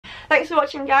Thanks for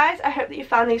watching, guys. I hope that you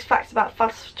found these facts about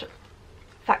fostering.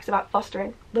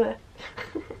 Bleh.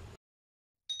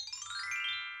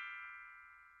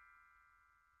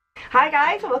 Hi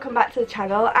guys, and welcome back to the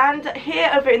channel. And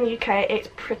here over in the UK it's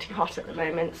pretty hot at the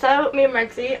moment, so me and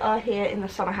Regsy are here in the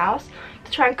summer house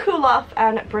to try and cool off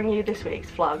and bring you this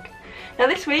week's vlog. Now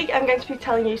this week I'm going to be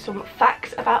telling you some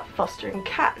facts about fostering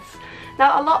cats.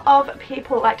 Now a lot of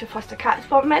people like to foster cats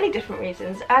for many different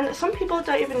reasons, and some people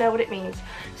don't even know what it means.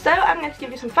 So I'm going to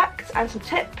give you some facts and some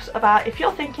tips about if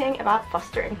you're thinking about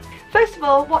fostering. First of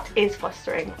all, what is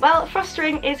fostering? Well,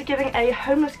 fostering is giving a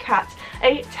homeless cat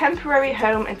a temporary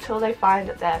home until they find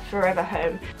their forever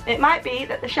home. It might be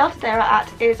that the shelter they're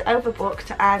at is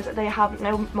overbooked and they have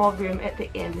no more room at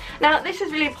the inn. Now this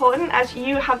is really important as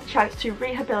you have the chance to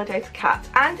rehabilitate a cat,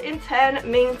 and in turn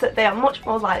means that they are much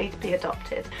more likely to be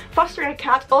adopted. Fostering a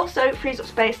cat also frees up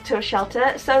space to a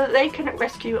shelter so that they can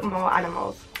rescue more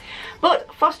animals.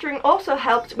 But fostering also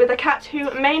helps with a cat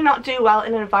who may not do well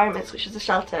in an environment such as a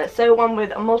shelter, so one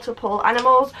with multiple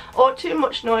animals or too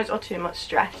much noise or too much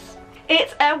stress.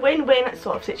 It's a win-win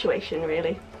sort of situation,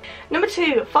 really. Number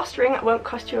 2, fostering won't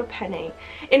cost you a penny.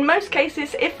 In most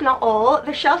cases, if not all,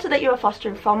 the shelter that you are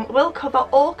fostering from will cover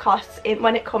all costs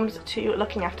when it comes to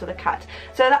looking after the cat.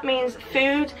 So that means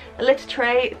food, a litter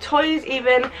tray, toys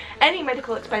even, any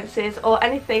medical expenses or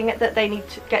anything that they need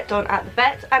to get done at the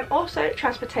vet, and also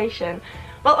transportation.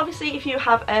 Well, obviously if you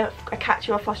have a cat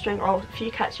you're fostering or a few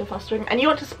cats you're fostering and you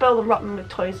want to spoil them rotten with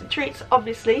toys and treats,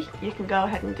 obviously you can go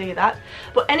ahead and do that.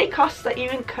 But any costs that you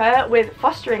incur with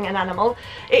fostering an animal,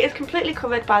 it is completely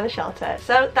covered by the shelter.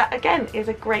 So that again is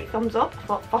a great thumbs up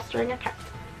for fostering a cat.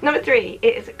 Number 3,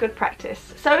 it is good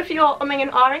practice. So if you're umming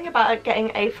and ahhing about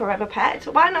getting a forever pet,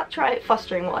 why not try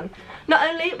fostering one? Not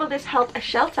only will this help a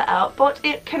shelter out, but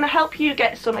it can help you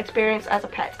get some experience as a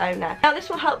pet owner. Now this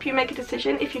will help you make a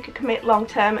decision if you can commit long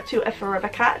term to a forever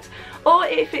cat, or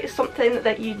if it's something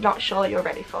that you're not sure you're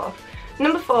ready for.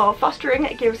 Number 4, fostering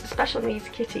gives special needs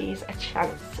kitties a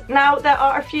chance. Now there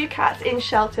are a few cats in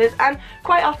shelters, and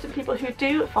quite often people who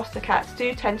do foster cats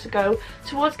do tend to go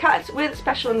towards cats with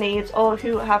special needs or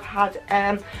who have had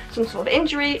some sort of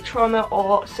injury, trauma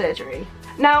or surgery.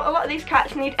 Now a lot of these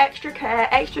cats need extra care,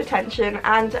 extra attention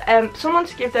and someone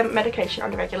to give them medication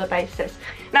on a regular basis.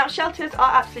 Now shelters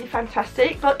are absolutely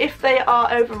fantastic, but if they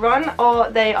are overrun or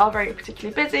they are very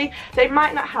particularly busy, they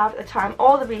might not have the time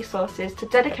or the resources to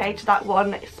dedicate to that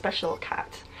one special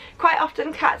cat. Quite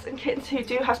often cats and kittens who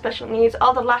do have special needs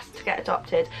are the last to get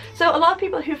adopted, so a lot of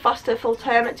people who foster full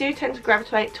term do tend to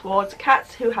gravitate towards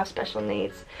cats who have special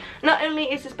needs. Not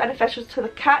only is this beneficial to the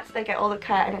cats, they get all the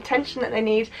care and attention that they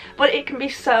need, but it can be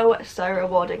so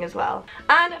rewarding as well.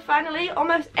 And finally,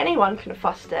 almost anyone can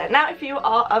foster. Now if you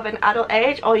are of an adult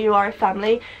age or you are a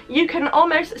family, you can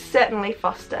almost certainly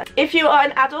foster. If you are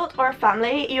an adult or a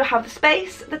family, you have the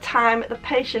space, the time, the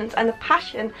patience and the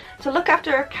passion to look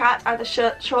after a cat either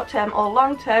short term or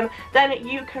long term, then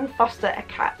you can foster a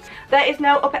cat. There is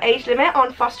no upper age limit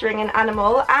on fostering an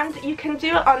animal, and you can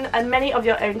do it on many of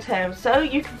your own terms. So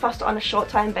you can foster on a short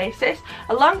term basis,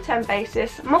 a long term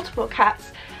basis, multiple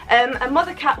cats, a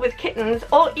mother cat with kittens,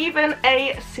 or even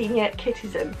a senior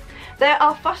kittizen. There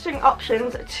are fostering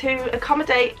options to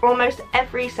accommodate almost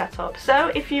every setup,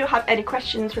 so if you have any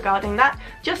questions regarding that,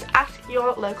 just ask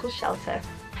your local shelter.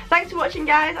 Thanks for watching,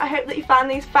 guys. I hope that you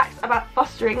found these facts about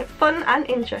fostering fun and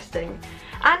interesting.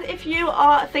 And if you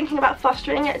are thinking about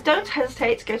fostering, don't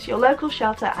hesitate to go to your local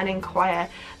shelter and inquire.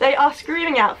 They are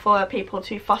screaming out for people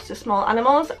to foster small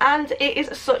animals, and it is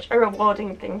such a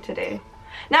rewarding thing to do.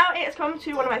 Now it's come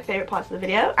to one of my favourite parts of the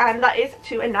video, and that is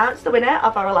to announce the winner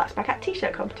of our Relax My Cat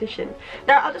t-shirt competition.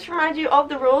 Now I'll just remind you of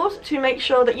the rules to make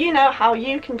sure that you know how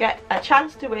you can get a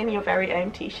chance to win your very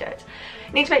own t-shirt.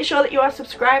 You need to make sure that you are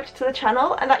subscribed to the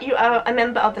channel and that you are a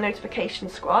member of the notification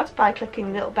squad by clicking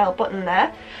the little bell button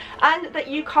there, and that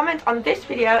you comment on this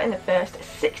video in the first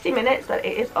 60 minutes that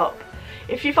it is up.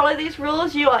 If you follow these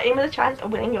rules, you are in with a chance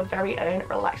of winning your very own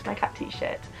Relax My Cat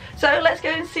t-shirt. So let's go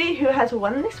and see who has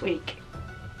won this week.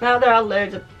 Now there are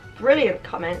loads of brilliant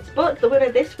comments, but the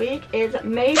winner this week is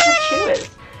Major Chewers.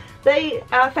 They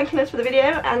are thanking us for the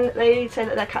video, and they say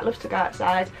that their cat loves to go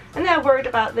outside and they're worried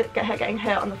about her getting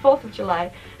hurt on the 4th of July.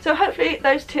 So hopefully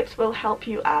those tips will help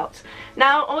you out.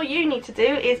 Now all you need to do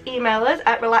is email us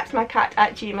at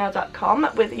relaxmycat@gmail.com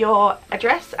with your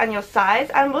address and your size,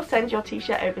 and we'll send your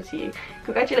t-shirt over to you.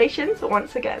 Congratulations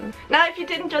once again. Now if you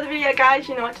did enjoy the video, guys,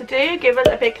 you know what to do. Give us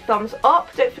a big thumbs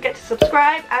up, don't forget to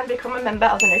subscribe and become a member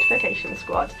of the notification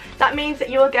squad. That means that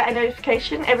you will get a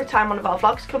notification every time one of our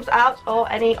vlogs comes out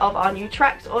or any of our new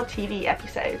tracks or TV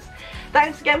episodes.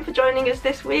 Thanks again for joining us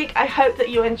this week. I hope that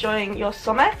you're enjoying your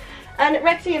summer, And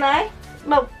Rexy and I,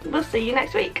 well, we'll see you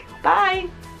next week. Bye!